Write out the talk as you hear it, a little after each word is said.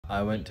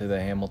I went to the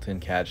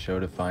Hamilton Cat Show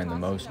to find the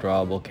most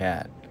drawable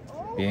cat.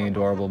 Being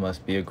adorable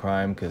must be a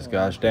crime because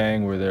gosh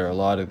dang were there a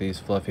lot of these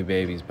fluffy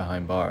babies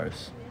behind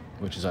bars.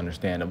 Which is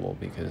understandable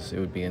because it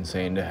would be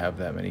insane to have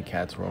that many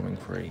cats roaming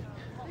free.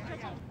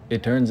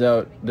 It turns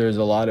out there's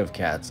a lot of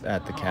cats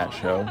at the cat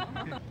show.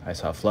 I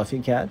saw fluffy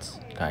cats,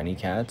 tiny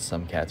cats,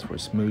 some cats were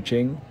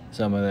smooching,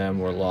 some of them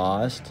were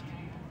lost.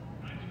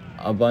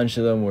 A bunch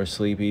of them were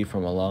sleepy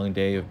from a long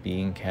day of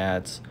being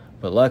cats,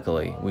 but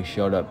luckily we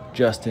showed up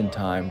just in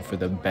time for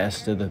the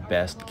best of the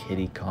best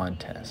kitty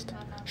contest.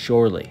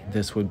 Surely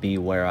this would be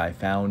where I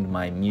found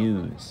my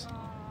muse.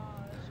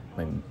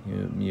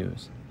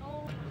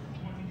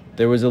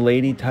 There was a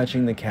lady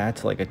touching the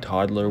cats like a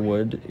toddler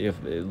would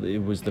if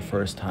it was the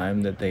first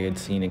time that they had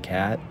seen a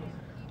cat.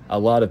 A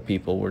lot of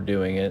people were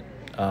doing it.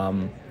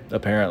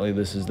 Apparently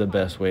this is the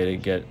best way to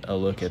get a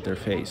look at their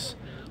face,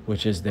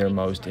 which is their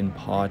most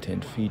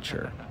important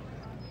feature.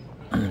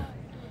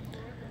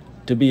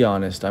 To be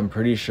honest, I'm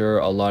pretty sure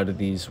a lot of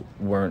these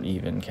weren't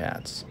even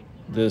cats.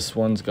 This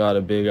one's got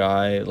a big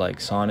eye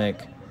like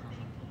Sonic.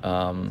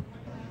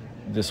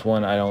 This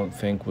one I don't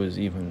think was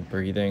even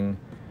breathing,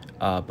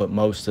 but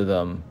most of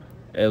them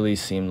at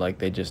least seemed like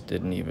they just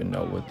didn't even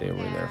know what they were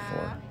there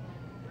for.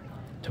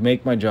 To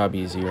make my job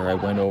easier, I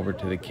went over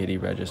to the kitty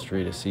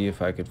registry to see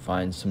if I could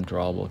find some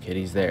drawable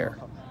kitties there.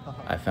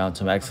 I found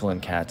some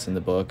excellent cats in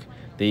the book.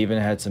 They even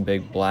had some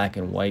big black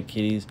and white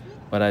kitties,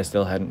 but I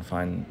still hadn't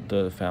found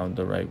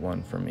the right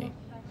one for me.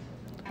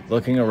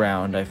 Looking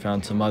around, I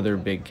found some other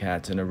big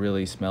cats in a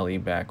really smelly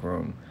back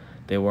room.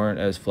 They weren't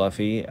as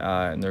fluffy,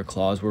 and their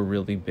claws were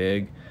really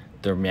big.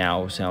 Their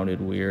meow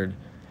sounded weird,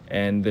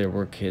 and there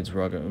were kids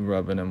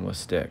rubbing them with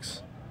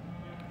sticks.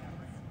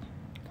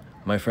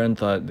 My friend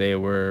thought they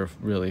were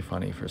really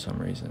funny for some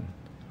reason.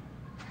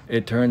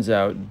 It turns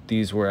out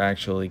these were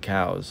actually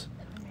cows.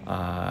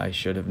 I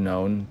should have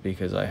known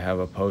because I have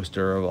a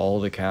poster of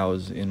all the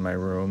cows in my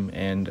room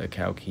and a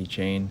cow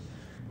keychain,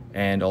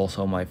 and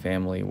also my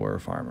family were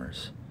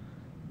farmers.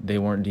 They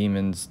weren't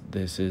demons,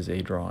 this is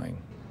a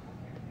drawing.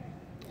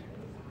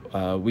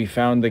 We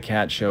found the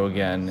cat show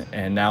again,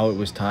 and now it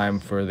was time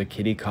for the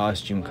kitty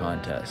costume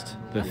contest.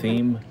 The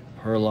theme,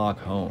 Herlock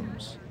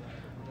Holmes.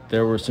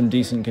 There were some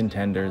decent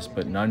contenders,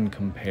 but none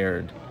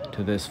compared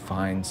to this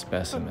fine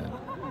specimen.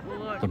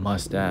 The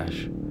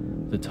mustache,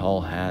 the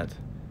tall hat,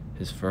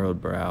 his furrowed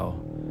brow,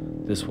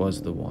 this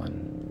was the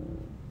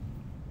one.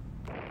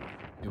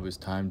 It was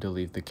time to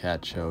leave the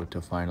cat show to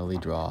finally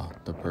draw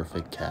the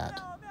perfect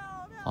cat.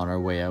 On our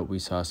way out, we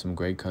saw some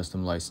great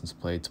custom license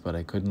plates, but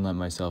I couldn't let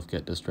myself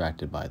get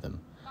distracted by them.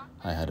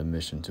 I had a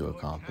mission to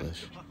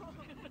accomplish.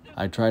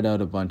 I tried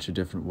out a bunch of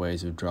different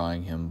ways of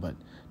drawing him, but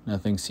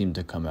nothing seemed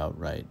to come out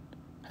right.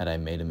 Had I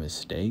made a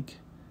mistake?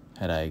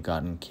 Had I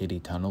gotten kitty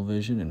tunnel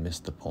vision and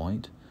missed the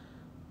point?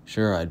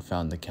 Sure, I'd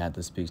found the cat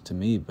that speaks to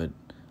me, but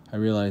I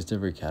realized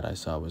every cat I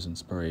saw was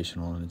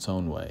inspirational in its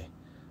own way.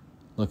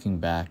 Looking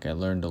back, I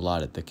learned a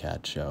lot at the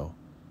cat show.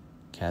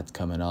 Cats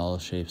come in all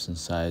shapes and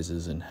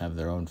sizes and have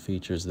their own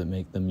features that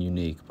make them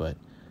unique, but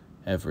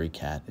every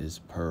cat is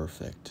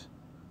perfect.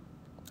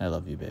 I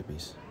love you,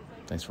 babies.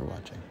 Thanks for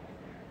watching.